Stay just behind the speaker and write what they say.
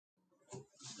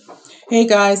Hey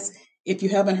guys, if you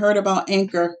haven't heard about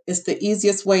Anchor, it's the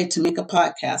easiest way to make a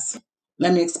podcast.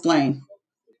 Let me explain.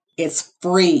 It's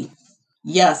free.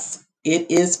 Yes,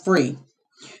 it is free.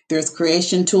 There's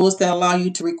creation tools that allow you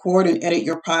to record and edit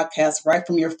your podcast right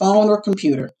from your phone or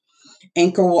computer.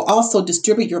 Anchor will also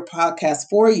distribute your podcast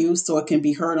for you so it can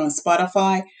be heard on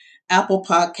Spotify, Apple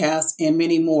Podcasts, and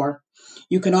many more.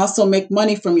 You can also make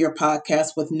money from your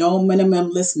podcast with no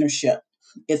minimum listenership.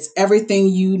 It's everything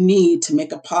you need to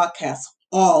make a podcast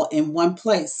all in one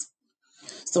place.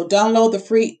 So download the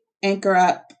free Anchor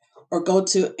app or go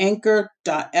to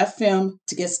anchor.fm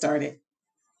to get started.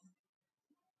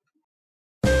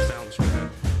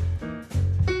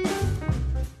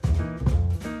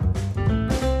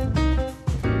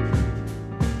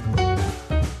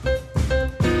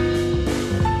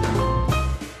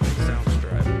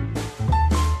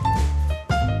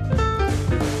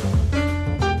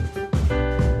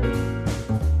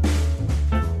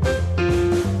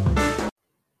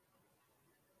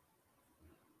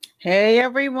 Hey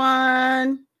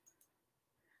everyone.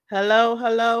 Hello.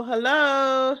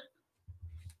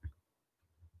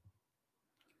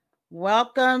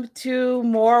 Welcome to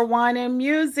More Wine and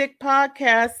Music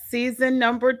podcast, season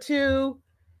number 2.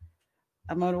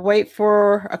 I'm going to wait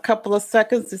for a couple of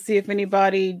seconds to see if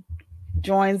anybody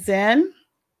joins in.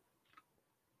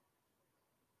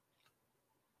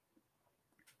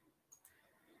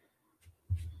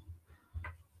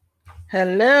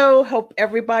 Hello, hope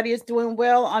everybody is doing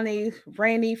well on a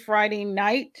rainy Friday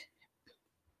night.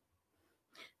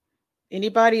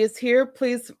 Anybody is here,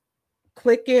 please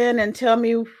click in and tell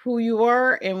me who you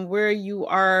are and where you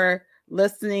are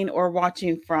listening or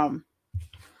watching from.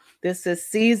 This is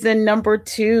season number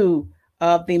 2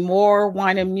 of the More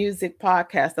Wine and Music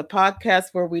podcast, a podcast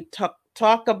where we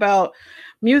talk about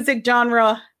music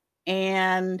genre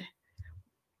and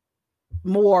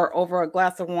more over a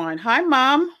glass of wine. Hi,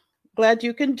 Mom. Glad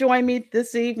you can join me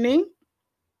this evening.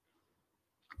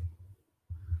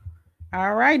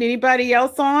 All right. Anybody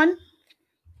else on?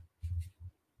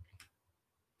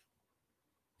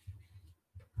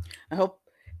 I hope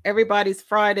everybody's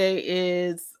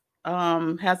Friday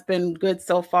has been good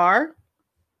so far.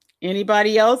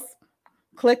 Anybody else?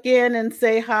 Click in and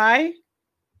say hi.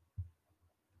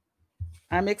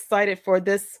 I'm excited for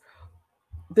this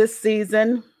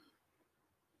season.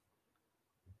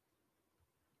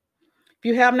 If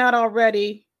you have not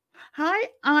already, hi,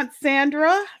 Aunt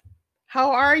Sandra. How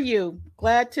are you?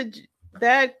 Glad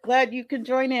you can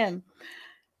join in.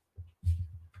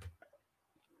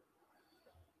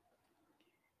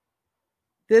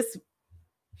 This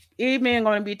evening, I'm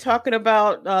going to be talking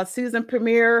about season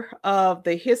premiere of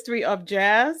The History of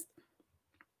Jazz.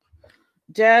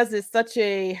 Jazz is such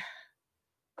a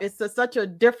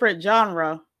different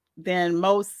genre than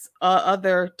most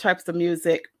other types of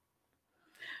music.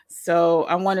 So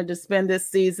I wanted to spend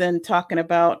this season talking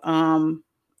about,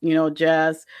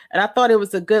 jazz. And I thought it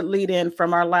was a good lead in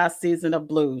from our last season of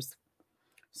blues.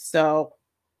 So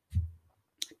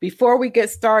before we get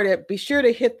started, be sure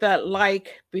to hit that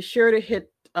like, be sure to hit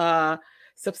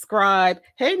subscribe.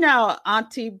 Hey now,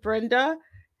 Auntie Brenda,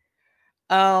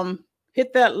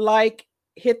 hit that like,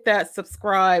 hit that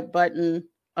subscribe button.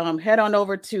 Head on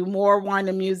over to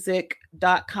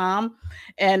morewineandmusic.com.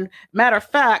 And matter of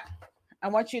fact, I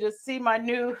want you to see my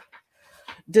new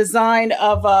design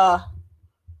of a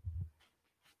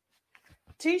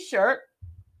t-shirt.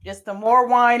 It's the More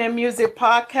Wine and Music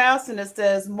podcast, and it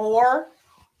says more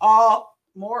of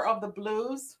the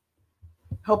blues.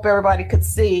 Hope everybody could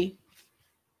see.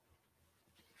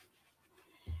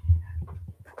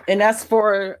 And that's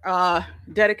for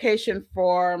dedication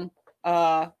for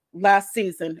last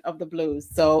season of the blues.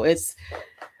 So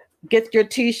get your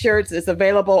t-shirts. It's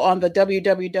available on the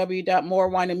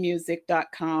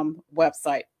www.morewineandmusic.com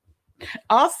website.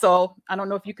 Also, I don't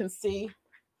know if you can see,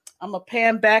 I'm going to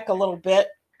pan back a little bit.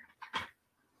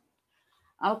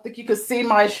 I don't think you can see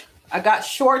I got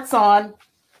shorts on.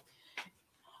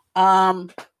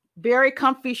 Very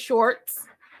comfy shorts.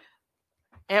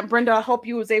 And Brenda, I hope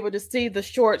you was able to see the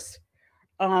shorts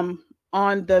on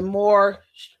the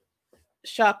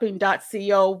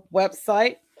moreshopping.co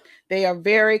website. They are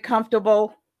very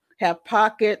comfortable, have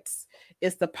pockets.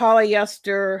 It's the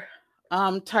polyester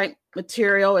type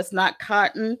material. It's not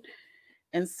cotton.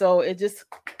 And so it just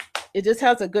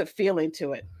has a good feeling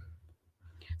to it.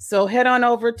 So head on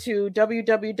over to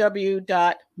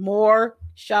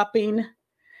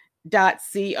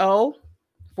www.moreshopping.co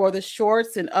for the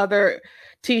shorts and other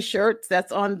t-shirts.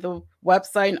 That's on the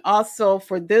website. And also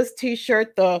for this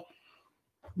t-shirt, the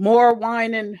More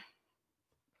Wine and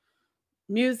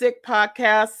music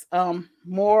podcasts,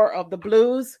 More of the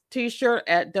Blues t-shirt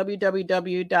at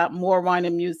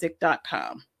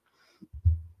www.morewineandmusic.com.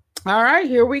 All right,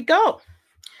 here we go.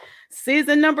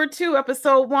 Season number 2,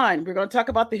 episode 1. We're going to talk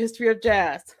about the history of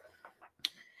jazz.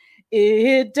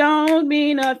 It don't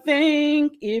mean a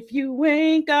thing if you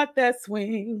ain't got that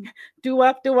swing.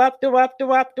 Do-wop, do-wop, do-wop,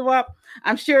 do-wop, do-wop.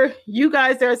 I'm sure you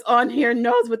guys that's on here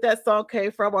knows what that song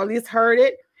came from, or at least heard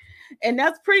it. And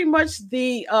that's pretty much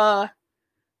the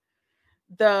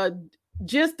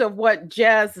gist of what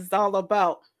jazz is all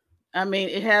about. I mean,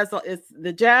 it's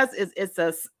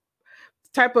a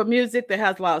type of music that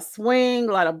has a lot of swing,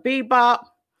 a lot of bebop.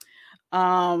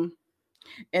 And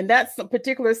that's a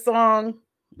particular song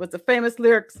with the famous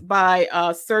lyrics by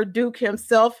Sir Duke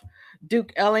himself,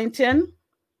 Duke Ellington.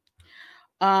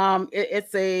 Can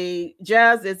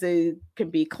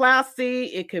be classy,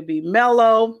 it could be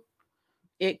mellow,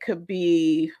 it could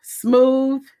be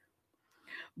smooth.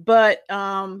 But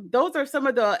those are some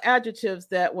of the adjectives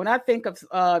that when I think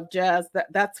of jazz,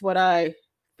 that's what I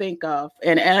think of.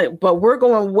 But we're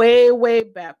going way, way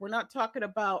back. We're not talking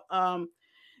about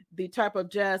the type of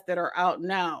jazz that are out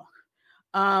now.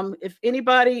 If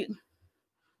anybody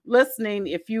listening,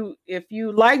 if you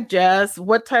like jazz,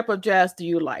 what type of jazz do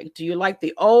you like? Do you like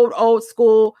the old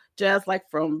school jazz like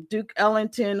from Duke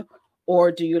Ellington,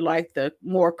 or do you like the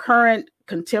more current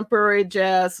contemporary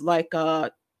jazz like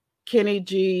Kenny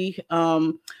G,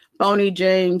 Boney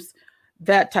James,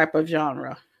 that type of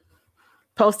genre?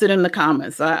 Post it in the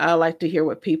comments. I like to hear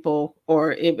what people,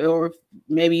 or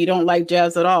maybe you don't like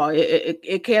jazz at all.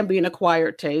 It can be an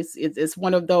acquired taste. It's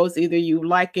one of those, either you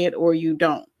like it or you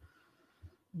don't.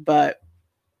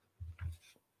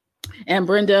 And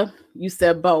Brenda, you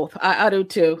said both. I do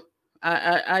too.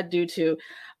 I do too.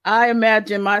 I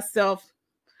imagine myself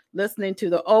listening to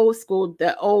the old school,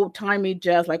 that old timey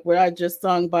jazz, like where I just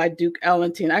sung by Duke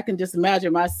Ellington. I can just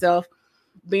imagine myself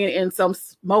being in some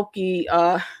smoky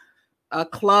a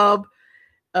club.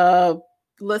 You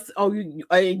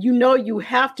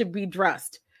have to be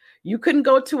dressed. You couldn't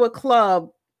go to a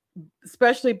club,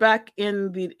 especially back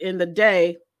in the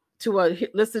day, to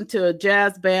listen to a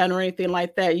jazz band or anything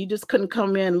like that. You just couldn't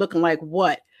come in looking like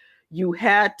what. You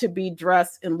had to be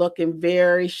dressed and looking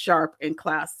very sharp and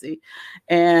classy.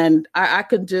 And I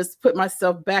could just put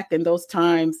myself back in those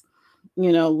times,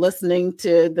 listening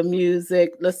to the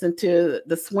music, listen to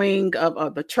the swing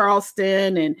of the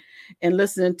Charleston, and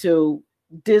listening to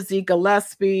Dizzy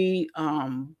Gillespie,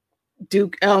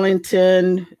 Duke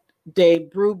Ellington, Dave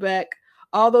Brubeck,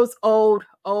 all those old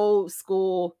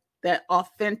school, that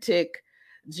authentic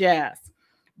jazz.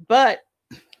 But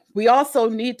we also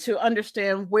need to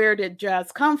understand, where did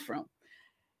jazz come from?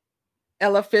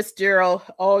 Ella Fitzgerald.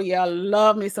 Oh yeah,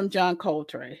 love me some John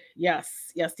Coltrane.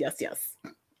 Yes.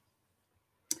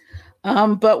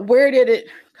 But where did it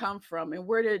come from, and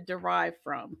where did it derive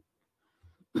from?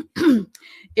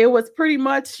 It was pretty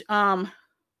much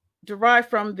derived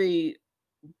from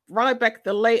right back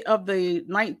the late of the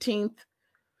 19th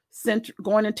century,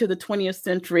 going into the 20th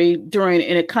century, and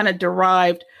it kind of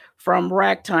derived from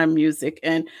ragtime music.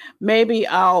 And maybe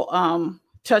I'll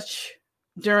touch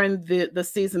during the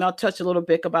season, I'll touch a little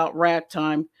bit about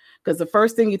ragtime, because the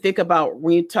first thing you think about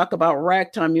when you talk about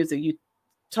ragtime music, you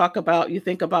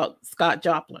think about Scott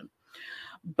Joplin.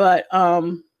 But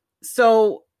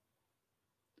so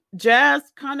jazz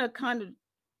kind of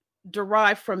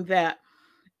derived from that,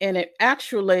 and it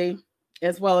actually,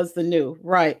 as well as the new,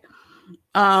 right?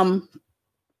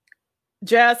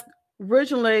 Jazz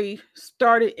originally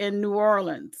started in New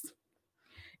Orleans,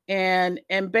 and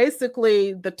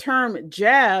basically the term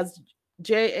jazz,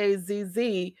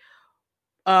 J-A-Z-Z,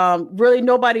 really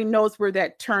nobody knows where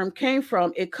that term came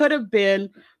from. It could have been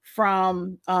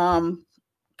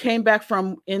came back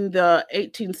from in the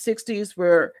 1860s,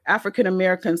 where African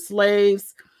American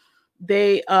slaves,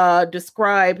 they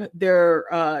describe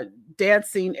their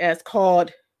dancing as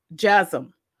called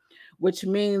jazzum, which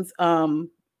means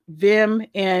vim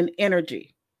and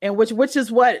energy, and which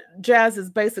is what jazz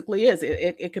basically is.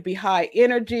 It could be high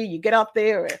energy. You get out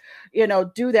there,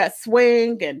 do that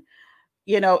swing, and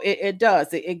it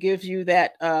does. It gives you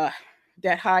that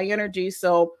high energy.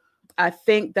 So I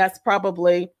think that's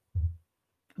probably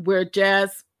where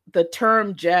the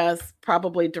term jazz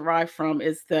probably derived from,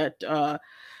 is that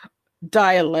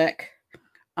dialect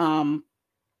of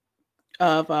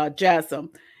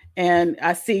jazzum. And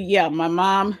I see, my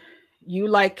mom, you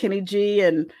like Kenny G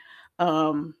and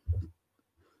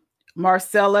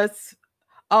Marcellus.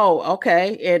 Oh,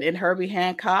 okay. And Herbie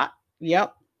Hancock.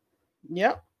 Yep.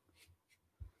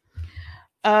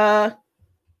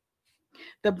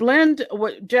 The blend,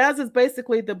 what jazz is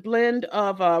basically the blend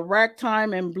of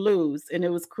ragtime and blues, and it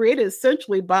was created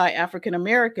essentially by African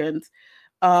Americans.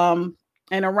 Um,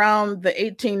 and around the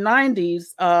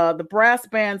 1890s, the brass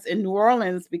bands in New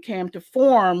Orleans began to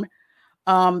form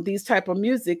these type of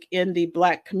music in the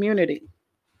Black community.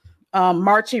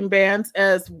 Marching bands,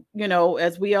 as you know,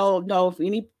 as we all know, if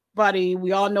anybody,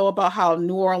 we all know about how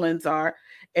New Orleans are,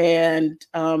 and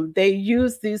they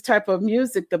use these type of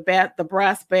music, the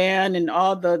brass band, and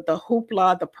all the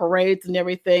hoopla, the parades, and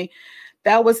everything.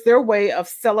 That was their way of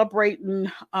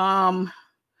celebrating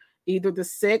either the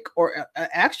sick or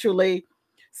actually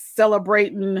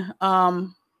celebrating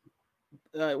one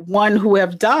who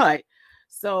have died.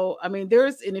 So, I mean,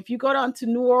 and if you go down to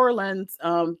New Orleans,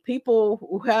 people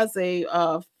who has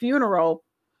a funeral,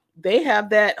 they have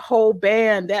that whole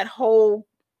band, that whole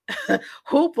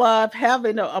hoopla of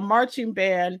having a marching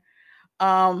band,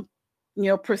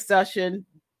 procession,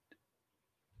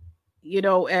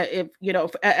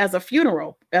 as a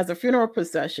funeral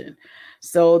procession.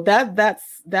 So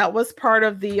that was part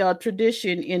of the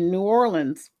tradition in New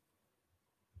Orleans.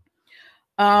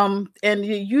 And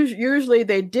usually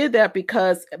they did that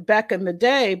because back in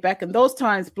those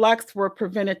times, Blacks were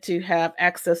prevented to have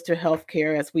access to health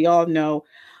care, as we all know,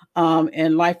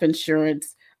 and life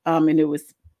insurance. And it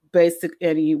was basic,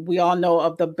 and we all know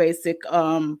of the basic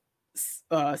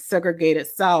segregated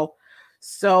South.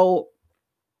 So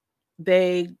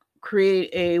they create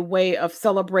a way of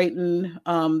celebrating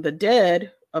the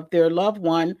dead of their loved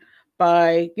one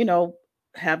by,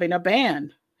 having a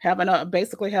band,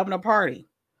 basically having a party.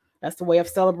 That's the way of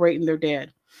celebrating their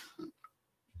dead.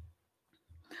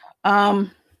 Like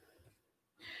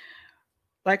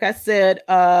I said,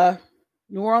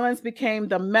 New Orleans became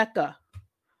the mecca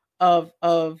of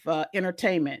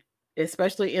entertainment,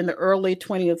 especially in the early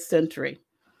 20th century.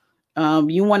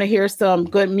 You want to hear some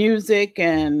good music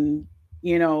and,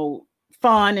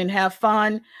 fun and have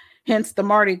fun, hence the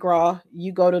Mardi Gras,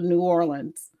 you go to New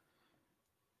Orleans.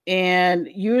 And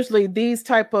usually these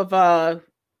type of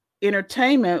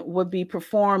entertainment would be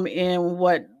performed in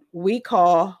what we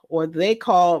call, or they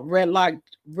call, red light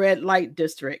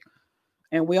district.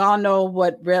 And we all know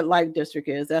what red light district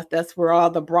is. That's where all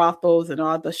the brothels and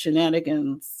all the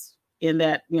shenanigans in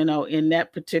that, in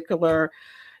that particular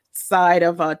side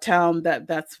of a town,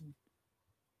 that's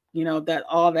that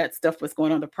all that stuff was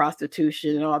going on, the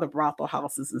prostitution and all the brothel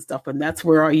houses and stuff. And that's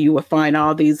where you would find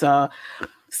all these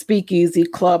speakeasy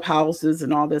clubhouses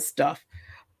and all this stuff.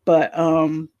 But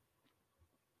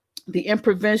the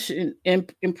improvisation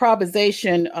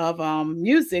of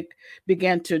music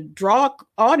began to draw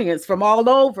audience from all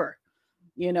over.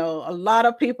 A lot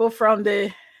of people from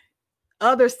the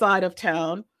other side of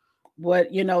town would,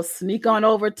 sneak on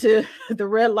over to the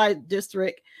red light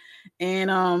district,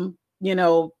 and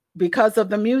because of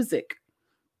the music,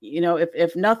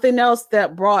 if nothing else,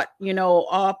 that brought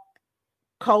all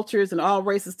cultures and all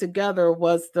races together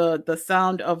was the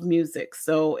sound of music.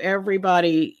 So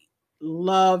everybody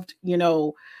loved,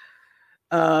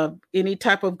 any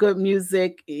type of good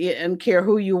music, and care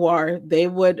who you are. They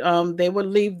would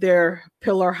leave their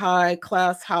pillar high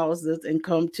class houses and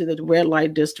come to the red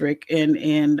light district,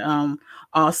 and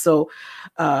also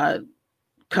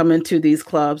come into these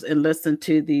clubs and listen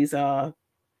to these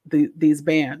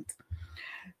bands.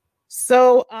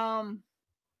 So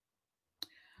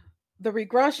the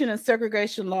regression and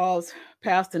segregation laws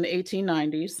passed in the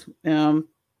 1890s. And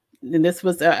this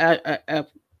was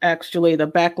actually the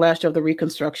backlash of the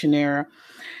Reconstruction era,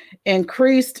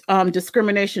 increased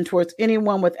discrimination towards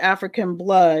anyone with African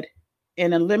blood,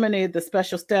 and eliminated the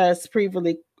special status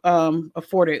previously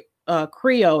afforded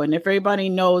Creole. And if everybody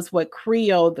knows what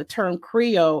Creole, the term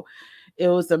Creole, it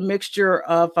was a mixture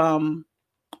of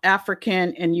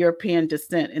African and European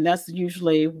descent. And that's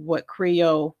usually what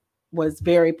Creole was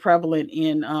very prevalent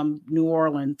in New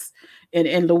Orleans,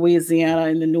 in Louisiana,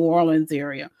 in the New Orleans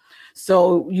area.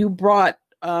 So you brought,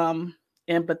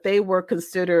 but they were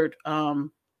considered,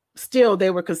 still they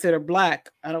were considered Black.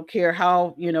 I don't care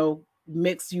how,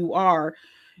 mixed you are.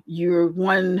 You're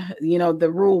one,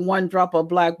 the rule, one drop of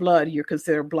Black blood, you're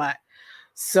considered Black.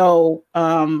 So,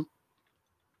 but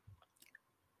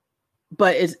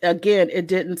it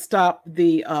didn't stop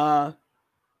the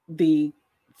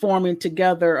forming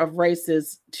together of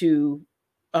races to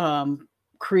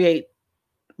create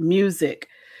music,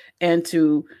 and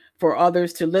for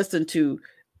others to listen to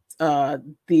the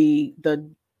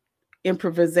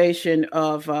improvisation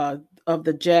of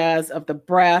the jazz, of the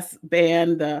brass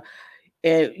band.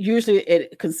 Usually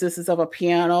it consists of a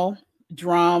piano,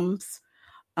 drums,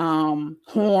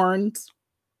 horns,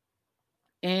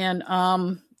 and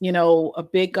a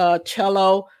big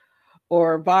cello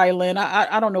or violin.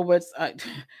 I don't know what's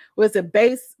was it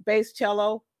bass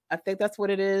cello? I think that's what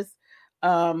it is.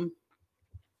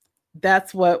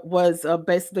 That's what was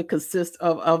basically consists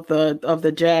of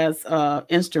the jazz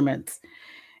instruments.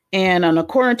 And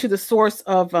according to the source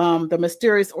of the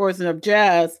mysterious origin of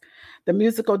jazz, the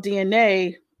musical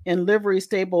DNA in livery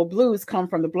stable blues come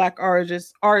from the black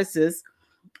artists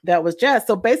that was jazz.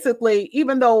 So basically,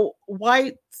 even though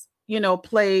whites,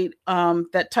 played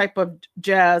that type of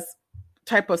jazz,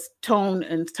 type of tone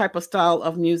and type of style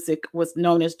of music was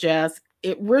known as jazz,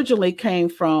 it originally came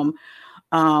from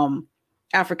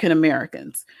African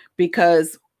Americans,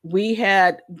 because we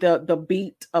had the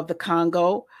beat of the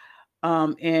Congo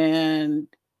and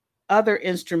other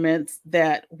instruments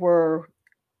that were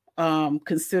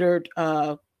considered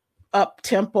up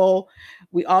tempo.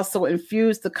 We also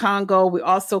infused the Congo. We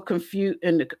also infused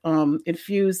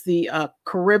the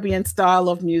Caribbean style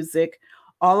of music.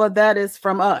 All of that is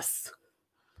from us.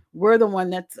 We're the one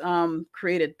that's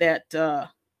created that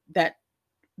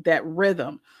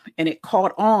rhythm, and it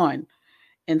caught on.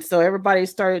 And so everybody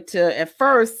started to, at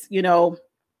first,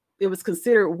 it was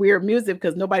considered weird music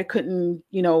because nobody couldn't,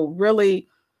 really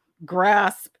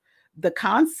grasp the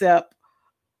concept.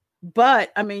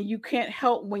 But I mean, you can't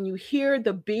help when you hear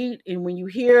the beat and when you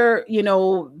hear,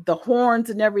 the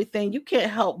horns and everything, you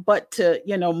can't help but to,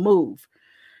 move.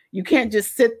 You can't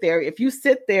just sit there. If you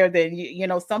sit there, then,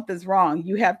 something's wrong.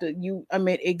 You have to,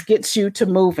 it gets you to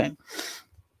moving.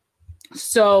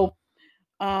 So,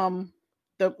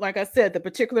 like I said, the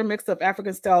particular mix of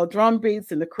African style drum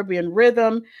beats and the Caribbean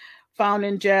rhythm found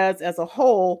in jazz as a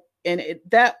whole, and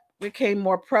that became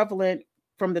more prevalent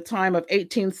from the time of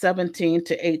 1817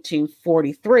 to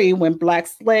 1843, when Black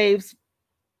slaves,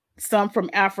 some from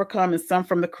Africa and some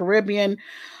from the Caribbean,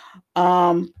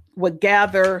 would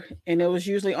gather, and it was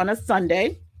usually on a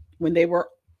Sunday when they were,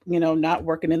 not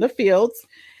working in the fields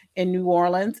in New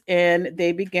Orleans, and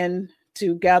they began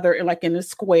to gather in the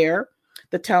square,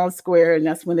 the town square, and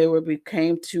that's when they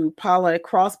became to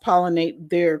cross-pollinate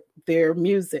their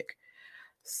music.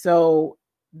 So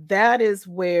that is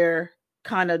where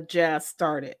kind of jazz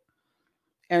started.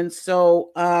 And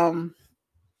so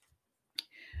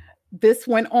this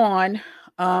went on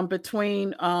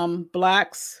between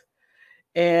Blacks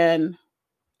and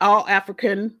all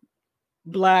African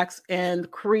Blacks and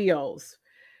Creoles.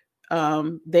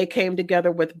 They came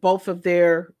together with both of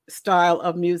their style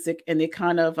of music, and they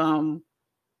kind of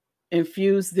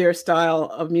infused their style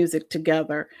of music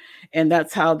together. And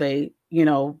that's how they,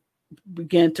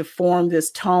 began to form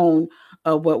this tone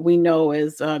of what we know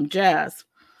as jazz.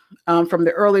 From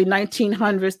the early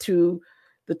 1900s to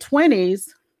the 20s,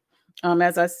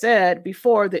 as I said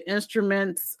before, the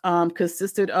instruments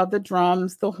consisted of the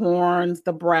drums, the horns,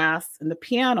 the brass, and the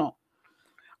piano.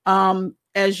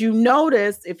 As you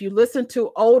notice, if you listen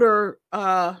to older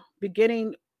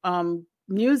beginning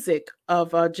music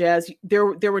of jazz, there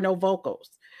were no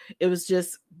vocals. It was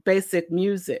just basic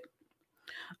music.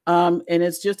 And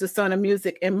it's just a son of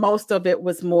music, and most of it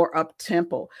was more up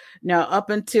tempo. Now, up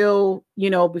until,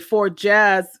 before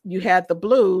jazz, you had the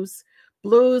blues.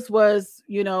 Blues was,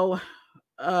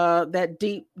 that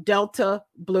deep Delta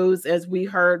blues, as we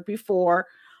heard before.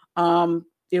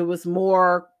 It was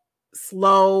more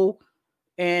slow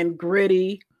and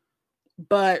gritty,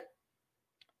 but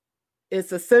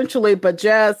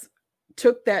jazz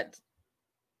took that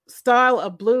style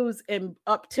of blues and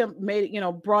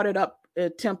brought it up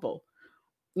tempo,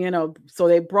 so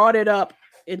they brought it up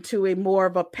into a more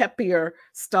of a peppier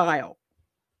style.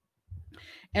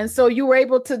 And so you were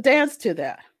able to dance to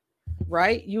that,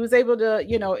 right? You was able to,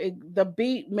 the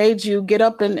beat made you get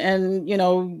up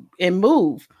and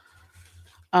move.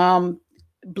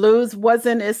 Blues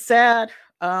wasn't as sad.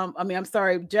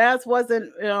 Jazz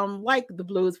wasn't like the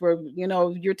blues where,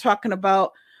 you're talking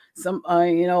about some,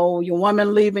 your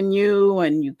woman leaving you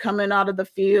and you coming out of the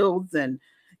fields and,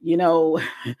 you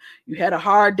had a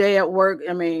hard day at work.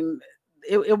 I mean,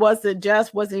 it wasn't,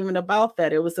 jazz wasn't even about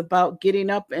that. It was about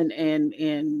getting up and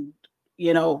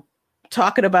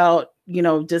talking about,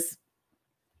 just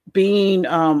being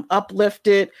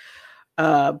uplifted,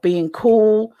 being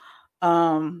cool,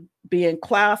 being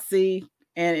classy,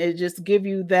 and it just give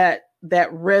you that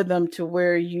rhythm to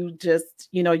where you just,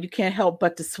 you can't help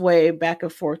but to sway back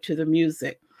and forth to the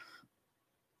music.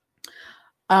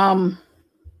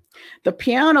 The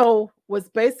piano was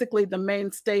basically the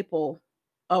main staple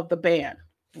of the band,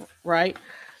 right?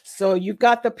 So you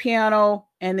got the piano,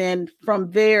 and then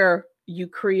from there you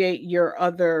create your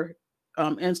other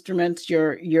instruments,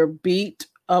 your beat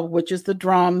of which is the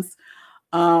drums.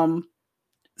 So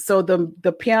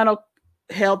the piano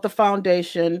held the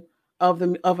foundation of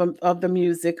the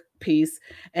music piece,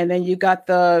 and then you got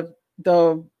the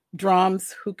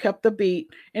drums who kept the beat,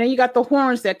 and then you got the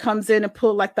horns that comes in and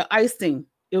put like the icing.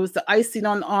 It was the icing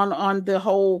on the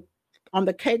whole, on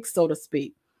the cake, so to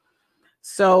speak.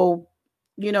 So,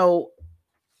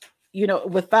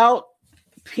 without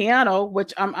piano,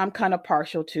 which I'm kind of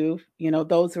partial to,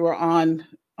 those who are on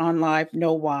live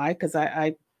know why, because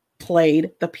I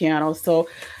played the piano. So,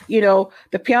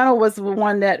 the piano was the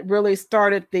one that really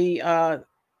started the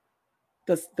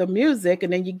music,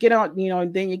 and then you get on,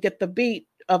 then you get the beat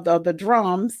of the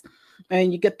drums,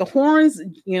 and you get the horns,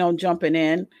 jumping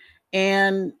in,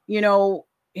 and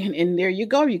and there you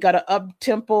go. You got an up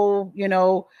tempo,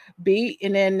 beat,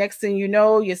 and then next thing you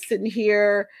know, you're sitting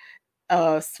here,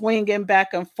 swinging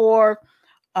back and forth,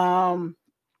 and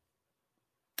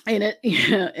it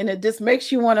and it just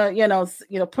makes you want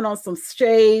to put on some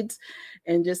shades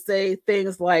and just say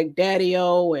things like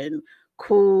 "Daddy-O" and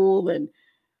 "Cool" and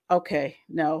okay,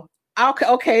 no.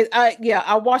 Okay.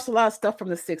 I watched a lot of stuff from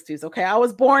the 60s. Okay. I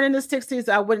was born in the 60s.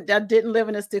 I didn't live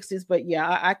in the 60s, but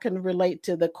yeah, I can relate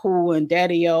to the Cool and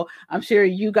Daddy-O. I'm sure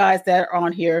you guys that are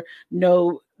on here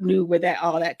knew where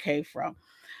all that came from.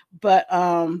 But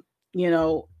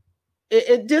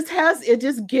it just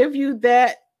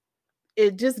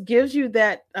gives you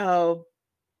that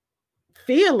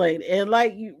feeling. And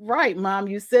like right, Mom,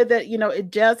 you said that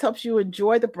it jazz helps you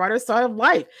enjoy the brighter side of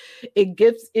life. It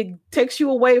takes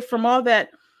you away from all that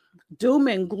doom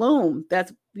and gloom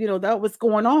that was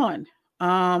going on.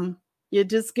 It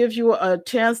just gives you a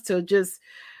chance to just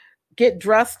get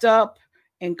dressed up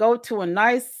and go to a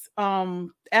nice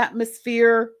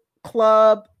atmosphere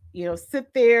club,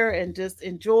 sit there and just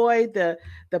enjoy the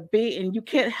beat, and you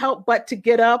can't help but to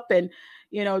get up and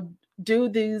do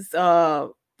these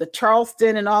the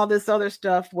Charleston and all this other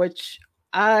stuff, which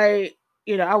I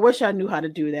wish I knew how to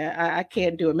do that. I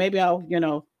can't do it. Maybe I'll,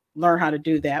 learn how to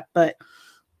do that, but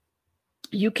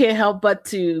you can't help but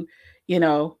to,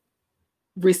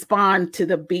 respond to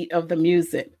the beat of the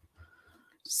music.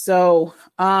 So,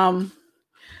 so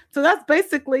that's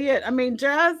basically it. I mean,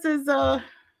 jazz is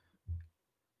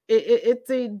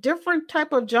it's a different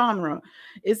type of genre.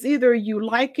 It's either you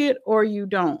like it or you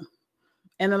don't.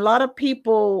 And a lot of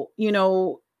people,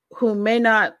 who may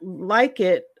not like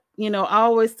it, I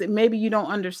always say maybe you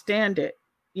don't understand it.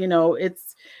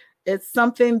 It's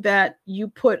something that you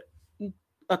put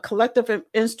a collective of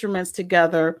instruments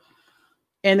together,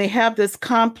 and they have this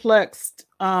complex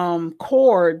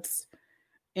chords.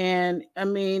 And I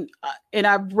mean, and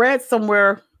I've read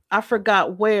somewhere, I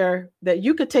forgot where, that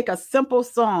you could take a simple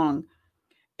song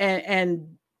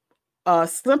and a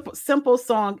simple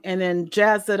song and then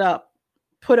jazz it up,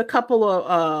 put a couple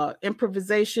of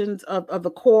improvisations of the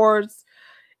chords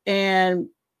and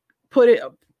put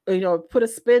a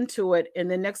spin to it.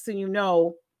 And the next thing you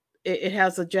know, it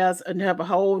has a jazz and have a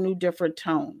whole new different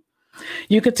tone.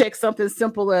 You could take something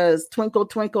simple as "Twinkle,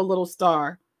 Twinkle, Little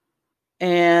Star"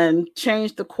 and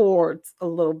change the chords a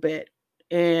little bit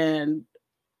and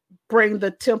bring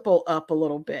the tempo up a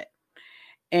little bit.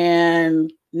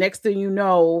 And next thing you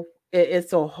know,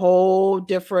 it's a whole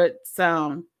different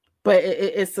sound. But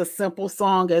it's a simple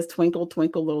song as "Twinkle,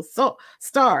 Twinkle, Little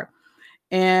Star."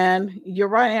 And you're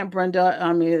right, Aunt Brenda.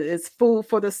 I mean, it's food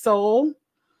for the soul.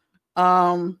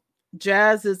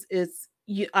 Jazz is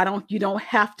you don't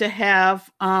have to have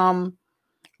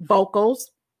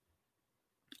vocals.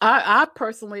 I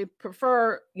personally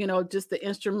prefer, just the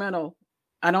instrumental.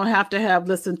 I don't have to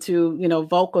listen to,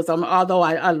 vocals. Although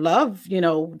I love,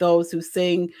 those who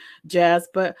sing jazz,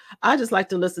 but I just like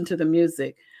to listen to the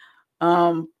music.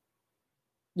 Aunt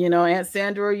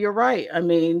Sandra, you're right. I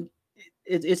mean,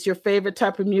 it's your favorite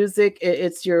type of music.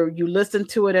 You listen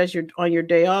to it as you're on your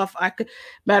day off.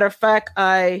 Matter of fact,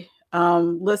 I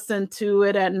listen to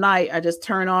it at night. I just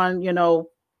turn on,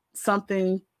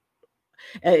 something,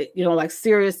 like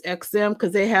Sirius XM,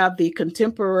 because they have the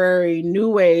contemporary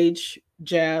new age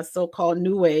jazz, so-called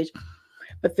new age,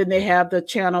 but then they have the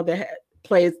channel that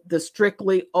plays the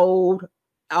strictly old,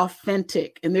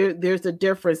 authentic, and there's a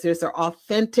difference. There's an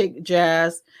authentic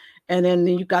jazz, and then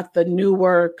you got the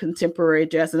newer contemporary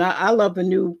jazz, and I love the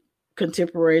new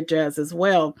contemporary jazz as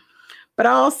well. But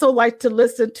I also like to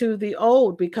listen to the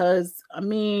old, because I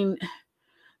mean,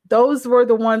 those were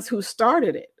the ones who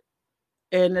started it.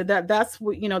 And that's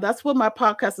what my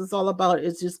podcast is all about,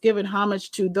 is just giving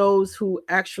homage to those who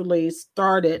actually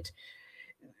started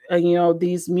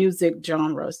these music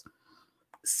genres.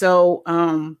 So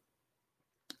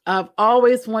I've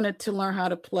always wanted to learn how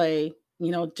to play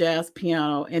jazz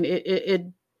piano, and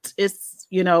it's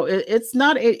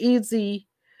not an easy.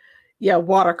 Yeah,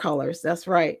 watercolors, that's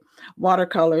right,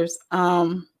 watercolors.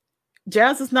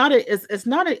 jazz is not it's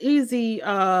not an easy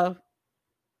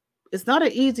it's not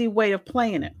an easy way of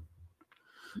playing it.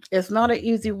 It's not an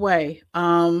easy way.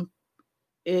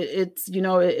 It's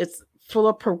it's full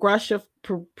of progressive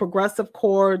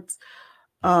chords.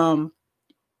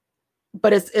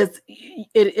 But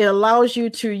it allows you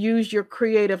to use your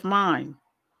creative mind.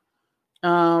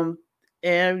 And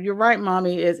you're right,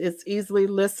 mommy. It's easily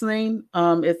listening.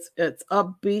 It's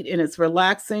upbeat and it's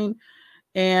relaxing.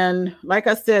 And like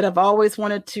I said, I've always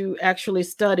wanted to actually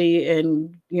study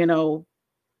and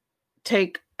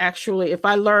take actually. If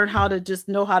I learn how to just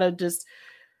know how to just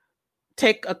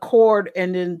take a chord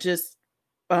and then just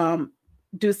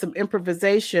do some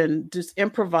improvisation, just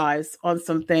improvise on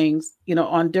some things,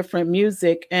 on different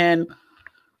music, and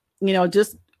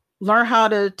just learn how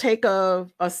to take a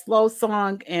slow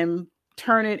song and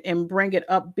turn it and bring it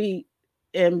upbeat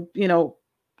and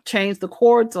change the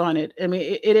chords on it. I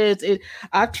mean,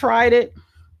 I've tried it,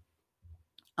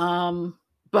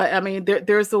 but I mean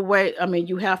there's a way. I mean,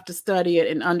 you have to study it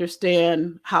and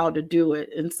understand how to do it.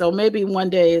 And so maybe one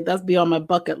day that's be on my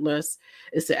bucket list,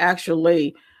 is to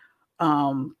actually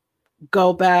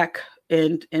go back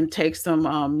and take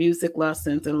some music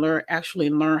lessons and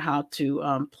learn how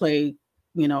to play,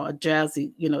 a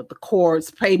jazzy, the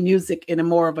chords, play music in a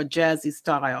more of a jazzy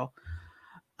style.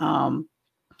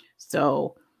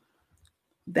 So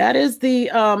that is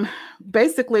the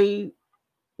basically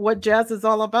what jazz is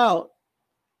all about.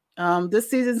 This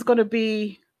season is going to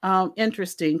be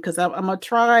interesting because I'm going to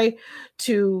try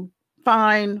to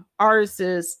find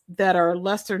artists that are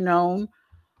lesser known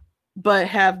but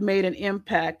have made an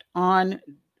impact on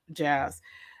jazz.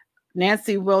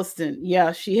 Nancy Wilson,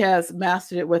 yeah, she has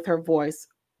mastered it with her voice.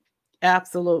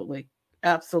 Absolutely.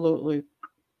 Absolutely.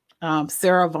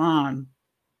 Sarah Vaughan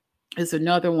is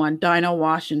another one. Dinah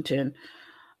Washington.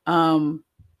 Those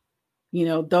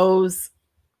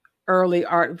early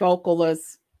art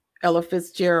vocalists, Ella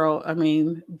Fitzgerald, I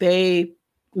mean,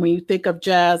 when you think of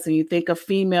jazz and you think of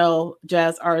female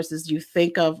jazz artists, you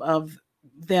think of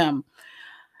them.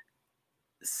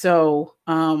 So,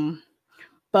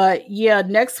 but yeah,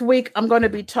 next week I'm going to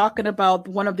be talking about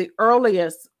one of the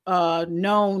earliest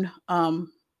known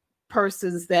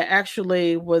persons that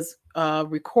actually was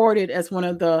recorded as one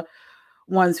of the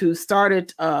ones who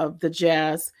started the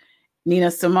jazz,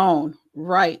 Nina Simone.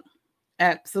 Right.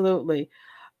 Absolutely.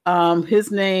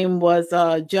 His name was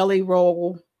Jelly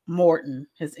Roll Morton.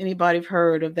 Has anybody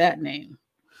heard of that name?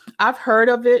 I've heard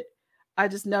of it. I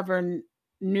just never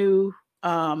knew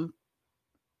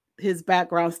his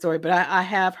background story, but I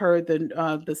have heard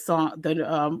the song,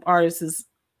 the artist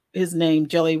his name,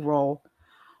 Jelly Roll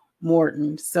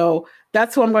Morton. So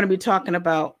that's who I'm going to be talking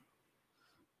about.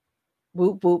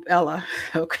 Whoop whoop Ella.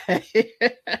 Okay.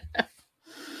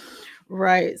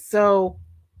 Right. So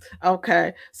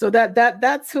okay. So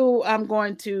that's who I'm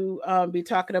going to be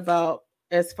talking about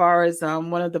as far as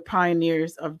one of the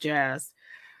pioneers of jazz.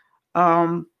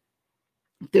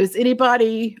 If there's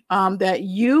anybody that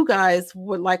you guys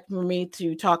would like for me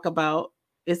to talk about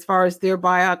as far as their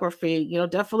biography,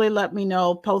 definitely let me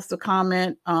know. Post a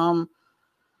comment.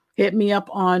 Hit me up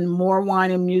on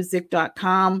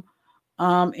morewineandmusic.com.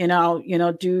 And I'll,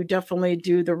 definitely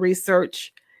do the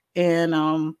research.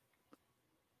 And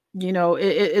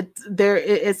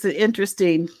it's an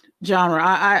interesting genre.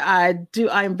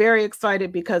 I'm very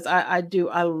excited because I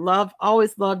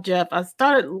always love Jeff. I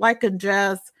started liking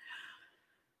jazz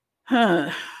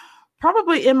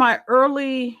probably in my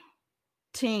early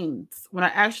teens when I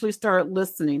actually started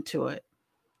listening to it.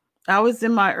 I was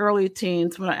in my early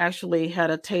teens when I actually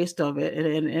had a taste of it,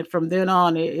 and from then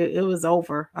on, it was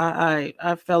over.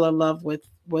 I fell in love with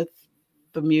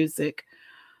the music,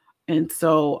 and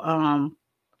so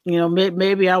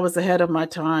maybe I was ahead of my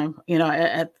time.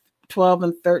 At 12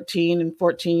 and 13 and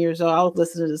 14 years old, I was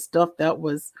listening to stuff that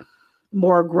was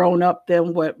more grown up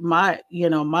than what my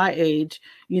age.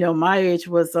 My age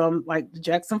was like the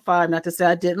Jackson 5. Not to say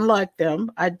I didn't like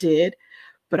them, I did,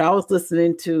 but I was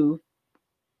listening to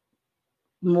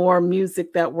more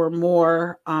music that were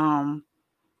more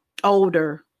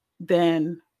older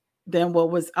than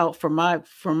what was out for my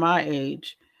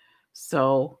age.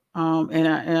 So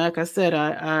and like I said,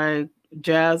 I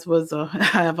jazz was I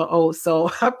have an old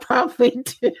soul. I probably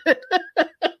did.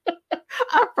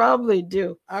 I probably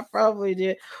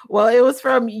did. Well, it was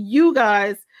from you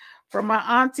guys, from my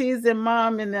aunties and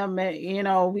mom and them.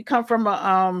 We come from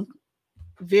a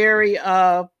very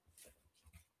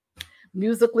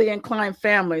musically inclined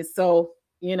family. So,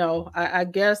 I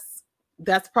guess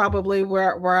that's probably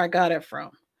where I got it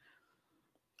from.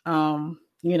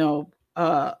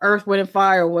 Earth, Wind and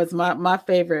Fire was my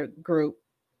favorite group.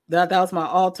 That was my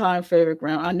all-time favorite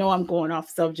Grammy. I know I'm going off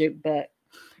subject, but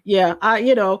yeah, I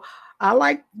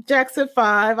like Jackson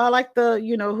 5. I like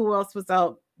who else was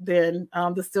out then?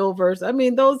 The Silvers. I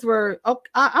mean, those were okay,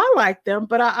 I like them,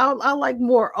 but I like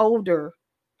more older.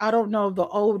 I don't know the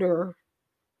older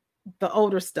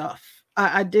stuff.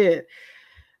 I did.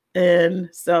 And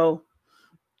so,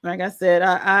 like I said,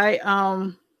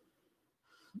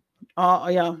 all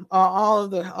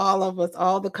of us,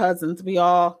 all the cousins, we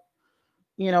all,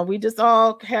 we just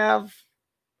all have,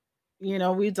 we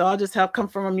all just have come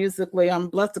from a musically. I'm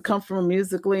blessed to come from a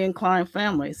musically inclined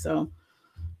family. So,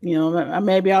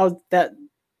 maybe that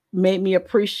made me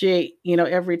appreciate,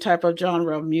 every type of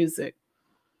genre of music.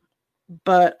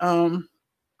 But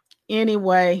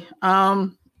anyway,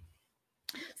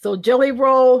 so Jelly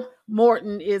Roll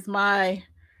Morton is my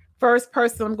first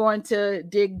person I'm going to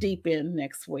dig deep in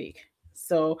next week.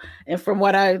 So, and from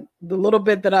the little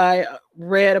bit that I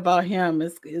read about him,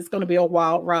 it's going to be a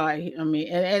wild ride. I mean,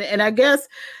 and I guess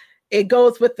it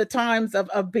goes with the times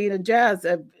of being a jazz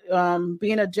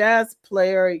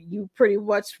player. You pretty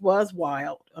much was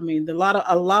wild. I mean, a lot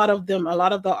of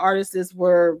the artists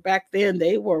were back then,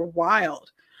 they were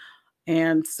wild.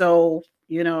 And so,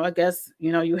 I guess,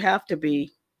 you have to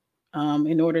be,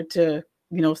 in order to,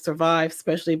 survive,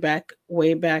 especially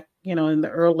way back, in the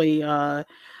early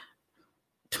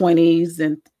 20s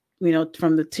and,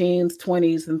 from the teens,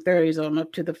 20s and 30s on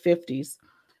up to the 50s.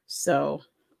 So,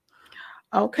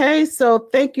 okay. So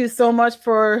thank you so much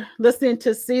for listening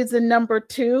to season number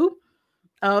 2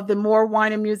 of the More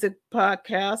Wine and Music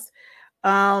podcast.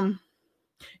 SLU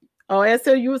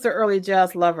is an early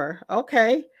jazz lover.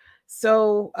 Okay.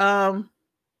 So,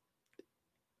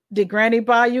 did Granny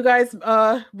buy you guys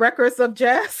records of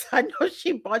jazz? I know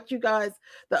she bought you guys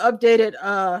the updated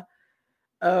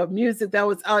music that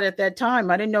was out at that time.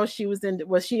 I didn't know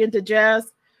was she into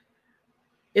jazz?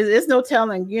 It's no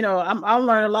telling, I'll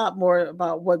learn a lot more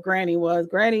about what Granny was.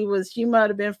 She might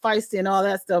have been feisty and all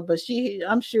that stuff, but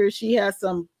I'm sure she has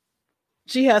some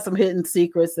hidden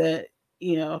secrets that,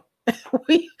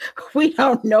 we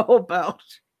don't know about.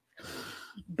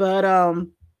 But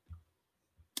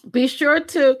be sure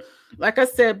to, like I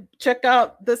said, check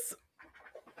out the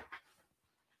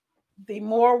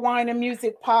More Wine and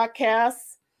Music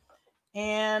podcast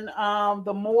and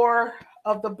the More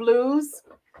of the Blues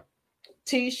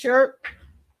t-shirt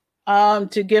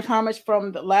to give homage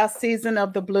from the last season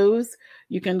of the blues.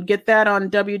 You can get that on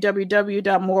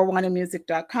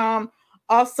www.morewineandmusic.com.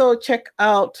 Also check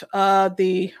out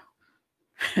the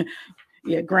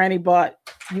Granny bought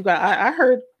you got. I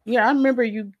heard. Yeah, I remember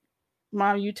you.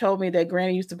 Mom, you told me that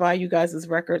Granny used to buy you guys'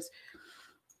 records.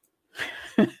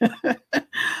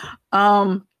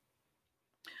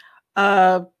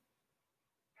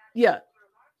 Yeah.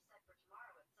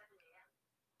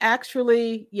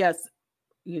 Actually, yes.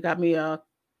 You got me a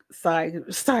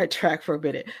sidetrack for a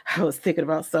minute. I was thinking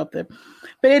about something.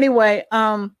 But anyway,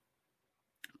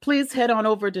 please head on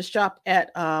over to shop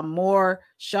at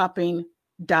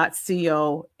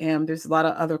moreshopping.co, and there's a lot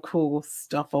of other cool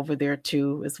stuff over there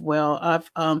too as well.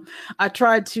 I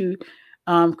tried to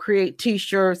create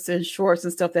t-shirts and shorts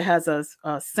and stuff that has a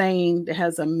saying, that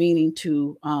has a meaning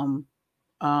to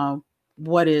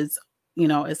what is,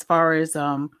 as far as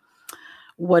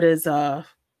what is the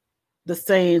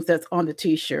sayings that's on the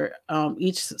t-shirt.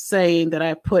 Each saying that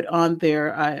I put on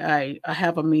there, I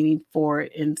have a meaning for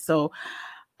it. And so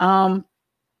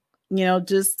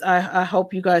just I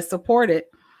hope you guys support it.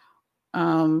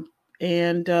 And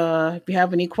if you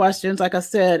have any questions, like I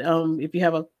said, if you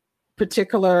have a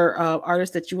particular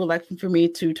artist that you would like for me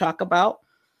to talk about,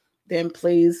 then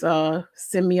please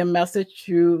send me a message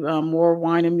through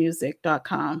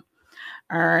morewineandmusic.com.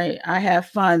 All right. I have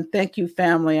fun. Thank you,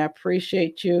 family. I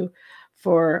appreciate you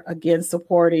for, again,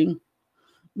 supporting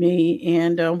me.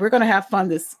 And we're going to have fun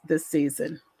this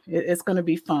season. It's going to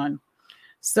be fun.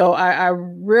 So I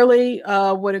really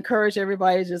would encourage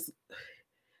everybody to just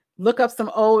look up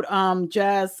some old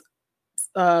jazz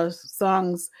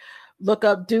songs. Look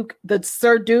up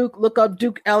Sir Duke, look up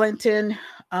Duke Ellington,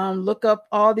 look up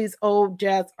all these old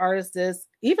jazz artists.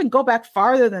 Even go back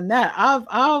farther than that. I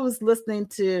was listening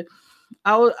to,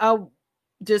 I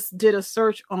just did a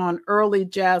search on early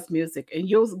jazz music, and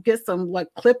you'll get some like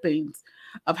clippings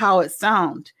of how it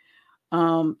sounds.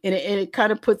 And it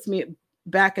kind of puts me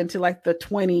back into like the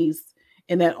 20s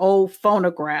in that old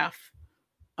phonograph.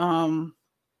 But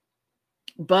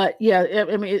yeah,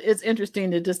 I mean, it's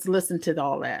interesting to just listen to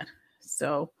all that.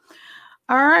 So,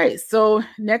 all right. So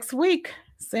next week,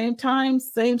 same time,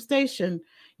 same station.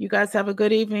 You guys have a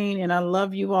good evening, and I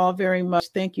love you all very much.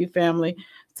 Thank you, family.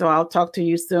 So I'll talk to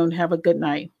you soon. Have a good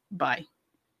night. Bye.